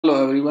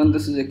Hello everyone,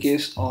 this is a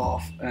case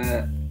of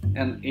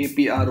an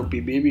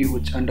AP-ROP baby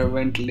which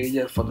underwent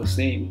laser for the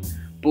same.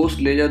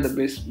 Post laser, the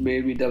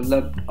baby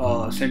developed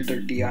a central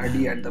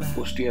TRD at the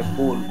posterior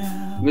pole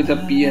with a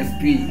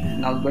PFV.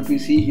 Now what we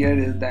see here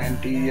is the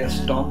anterior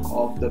stalk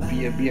of the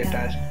PFV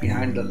attached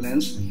behind the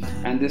lens,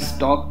 and this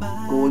stalk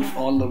goes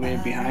all the way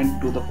behind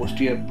to the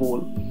posterior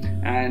pole.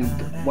 And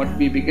what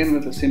we begin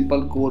with a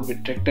simple core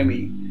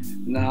vitrectomy.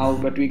 Now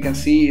what we can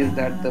see is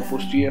that the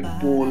posterior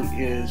pole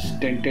is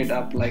tented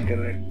up like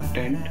a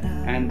tent,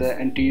 and the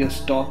anterior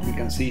stalk we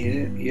can see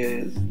here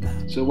is.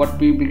 So what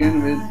we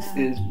begin with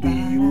is we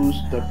use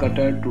the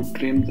cutter to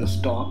trim the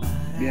stalk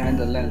behind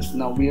the lens.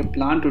 Now we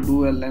plan to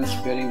do a lens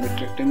sparing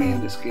vitrectomy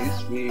in this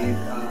case.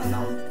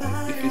 Now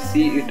if we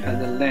see it as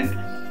a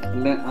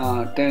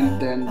tent,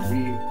 then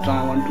we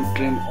want to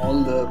trim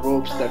all the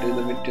ropes, that is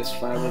the vitreous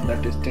fiber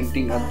that is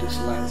tenting up this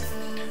lens.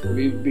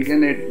 We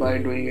begin it by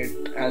doing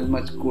it as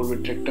much core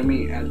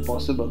vitrectomy as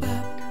possible,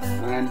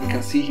 and we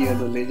can see here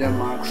the laser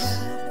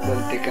marks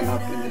well taken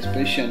up in this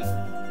patient.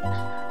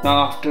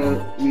 Now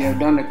after we have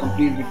done a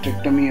complete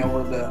vitrectomy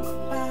over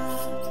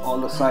all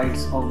the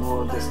sides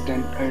of this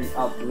tented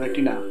up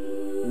retina,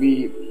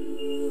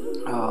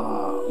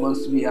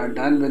 once we are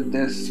done with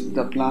this,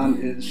 the plan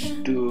is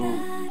to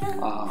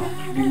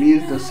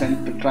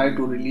try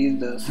to release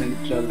the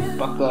central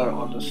pucker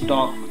or the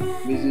stalk,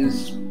 which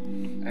is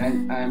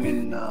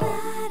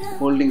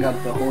holding up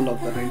the whole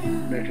of the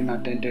retina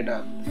tented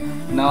up.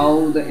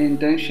 Now the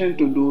intention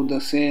to do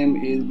the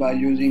same is by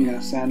using a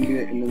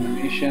Sandler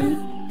illumination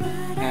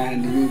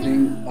and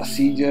using a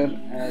seizure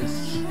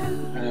as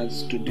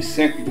to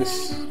dissect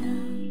this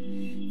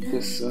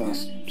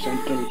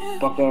central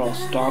pucker or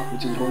stalk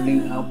which is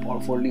holding up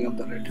or folding up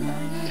the retina.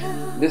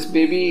 This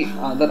baby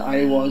other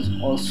eye was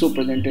also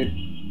presented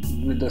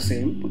with the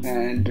same,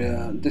 and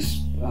this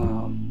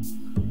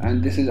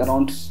is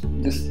around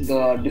this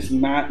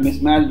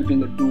mismatch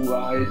between the two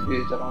eyes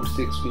is around 6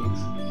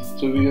 weeks.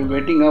 So we were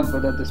waiting up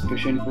whether this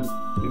patient will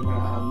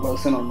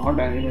worsen or not,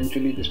 and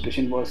eventually this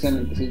patient worsened,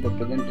 and this is the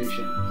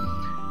presentation.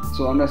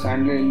 So under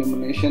Sandler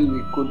illumination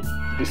we could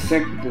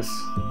dissect this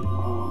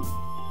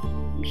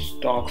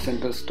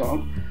central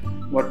stalk.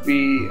 What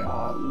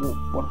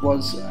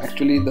was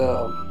actually we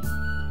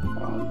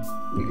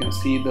can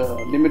see the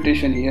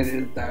limitation here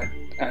is that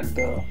at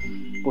the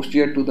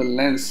posterior to the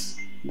lens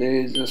there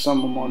is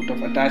some amount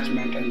of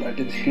attachment, and that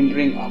is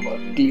hindering our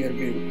clear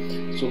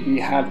view. So we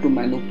have to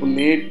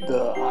manipulate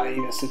the eye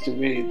in such a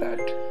way that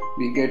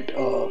we get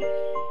a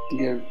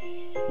clear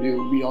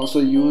view. We also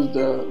use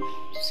the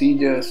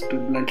seizures to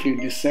bluntly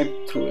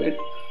dissect through it,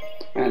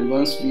 and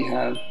once we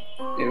have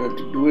able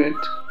to do it,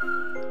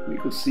 we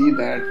could see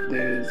that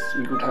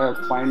we could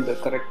find the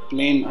correct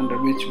plane under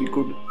which we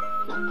could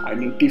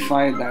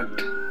identify that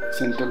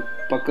central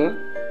pucker.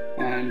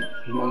 And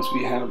once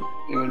we have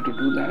able to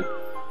do that,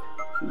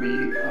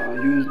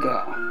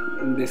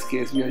 in this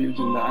case we are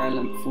using the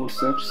ILM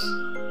forceps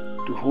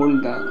to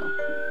hold the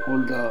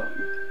pucker,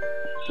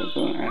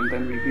 and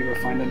then we give a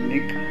final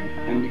nick,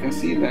 and we can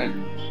see that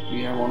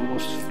we have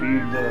almost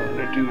freed the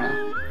retina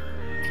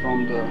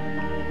from the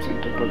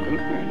central pucker,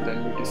 and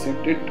then we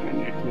dissect it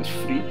and it was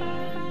free.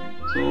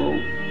 So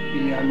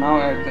we are now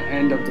at the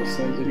end of the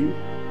surgery,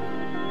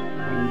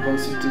 and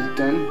once it is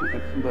done,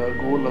 the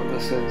goal of the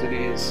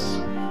surgery is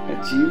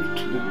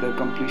achieved with the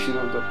completion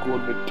of the core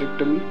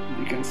vitrectomy.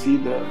 You can see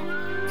the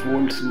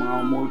folds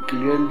now more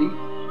clearly,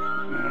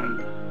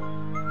 and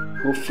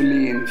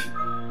hopefully in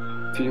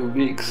few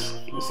weeks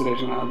this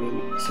retina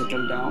will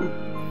settle down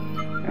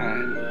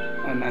and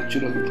a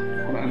natural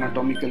or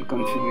anatomical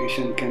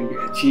configuration can be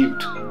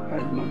achieved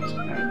as much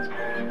as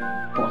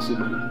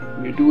possible.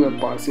 We do a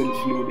partial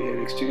fluid air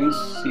exchange,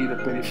 see the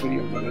periphery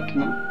of the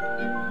retina,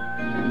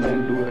 and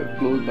then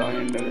close the eye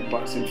under a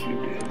partial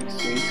fluid air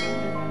exchange.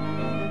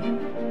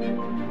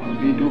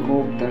 We do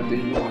hope that there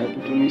is no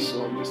hypertrophy,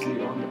 so obviously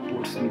all the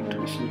ports need to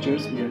be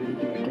sutures. We are using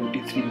a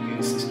 23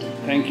 gauge system.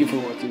 Thank you for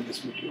watching this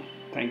video.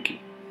 Thank you.